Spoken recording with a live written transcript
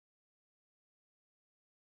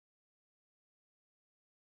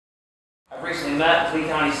I've recently met with Lee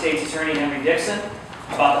County State's Attorney Henry Dixon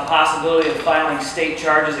about the possibility of filing state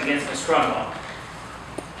charges against Ms. Crunwell.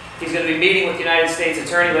 He's going to be meeting with the United States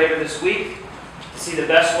Attorney later this week to see the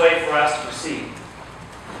best way for us to proceed.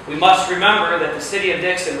 We must remember that the City of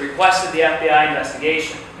Dixon requested the FBI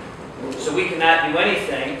investigation, so we cannot do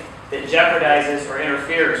anything that jeopardizes or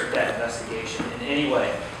interferes with that investigation in any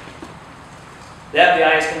way. The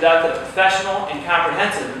FBI has conducted a professional and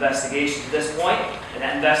comprehensive investigation to this point, and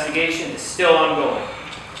that investigation is still ongoing.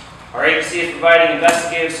 Our agency is providing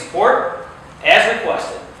investigative support as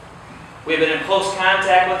requested. We have been in close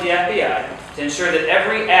contact with the FBI to ensure that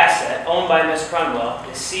every asset owned by Ms. Crunwell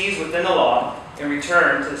is seized within the law and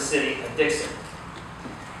returned to the City of Dixon.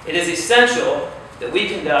 It is essential that we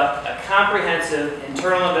conduct a comprehensive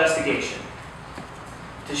internal investigation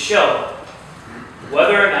to show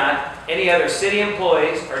whether or not any other city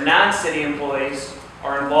employees or non-city employees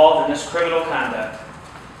are involved in this criminal conduct.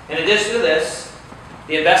 In addition to this,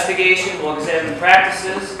 the investigation will examine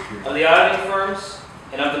practices of the auditing firms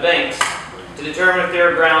and of the banks to determine if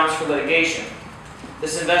there are grounds for litigation.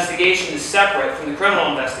 This investigation is separate from the criminal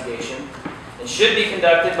investigation and should be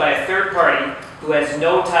conducted by a third party who has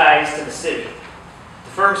no ties to the city. The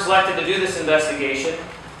firm selected to do this investigation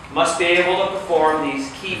must be able to perform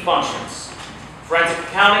these key functions: forensic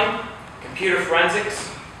accounting, computer forensics,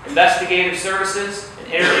 investigative services, and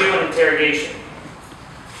interview and interrogation.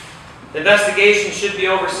 The investigation should be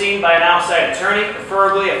overseen by an outside attorney,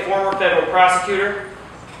 preferably a former federal prosecutor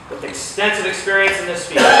with extensive experience in this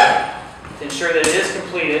field, to ensure that it is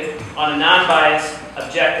completed on a non-biased,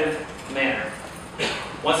 objective manner.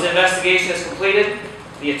 Once the investigation is completed,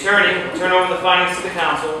 the attorney will turn over the findings to the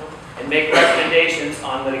council and make recommendations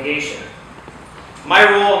on litigation. My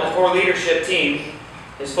role in the core leadership team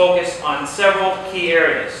is focused on several key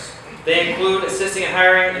areas. They include assisting in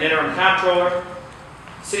hiring an interim comptroller,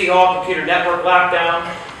 City Hall computer network lockdown,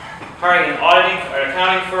 hiring an auditing or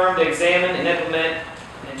accounting firm to examine and implement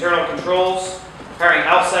internal controls, hiring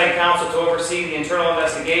outside counsel to oversee the internal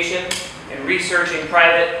investigation, and researching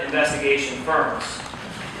private investigation firms.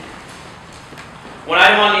 One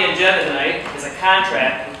item on the agenda tonight is a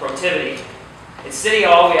contract with Protiviti. At City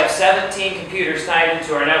Hall, we have 17 computers tied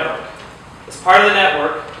into our network. As part of the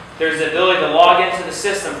network, there's the ability to log into the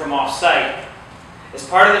system from off-site. As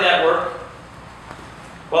part of the network,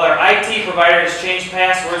 while our IT provider has changed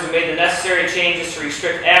passwords and made the necessary changes to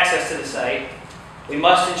restrict access to the site, we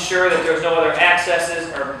must ensure that there's no other accesses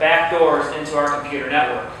or backdoors into our computer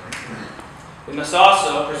network. We must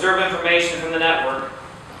also preserve information from the network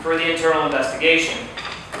for the internal investigation.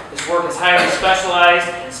 This work is highly specialized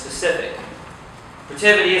and specific.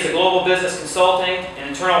 Protiviti is a global business consulting and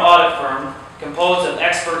internal audit firm composed of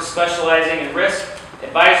experts specializing in risk,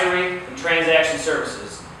 advisory, and transaction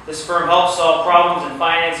services. This firm helps solve problems in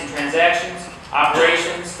finance and transactions,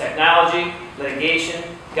 operations, technology, litigation,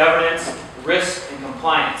 governance, risk, and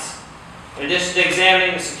compliance. In addition to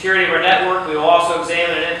examining the security of our network, we will also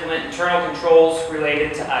examine and implement internal controls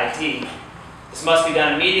related to IT. This must be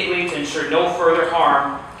done immediately to ensure no further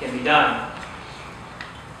harm can be done.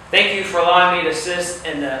 Thank you for allowing me to assist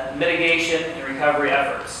in the mitigation and recovery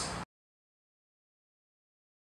efforts.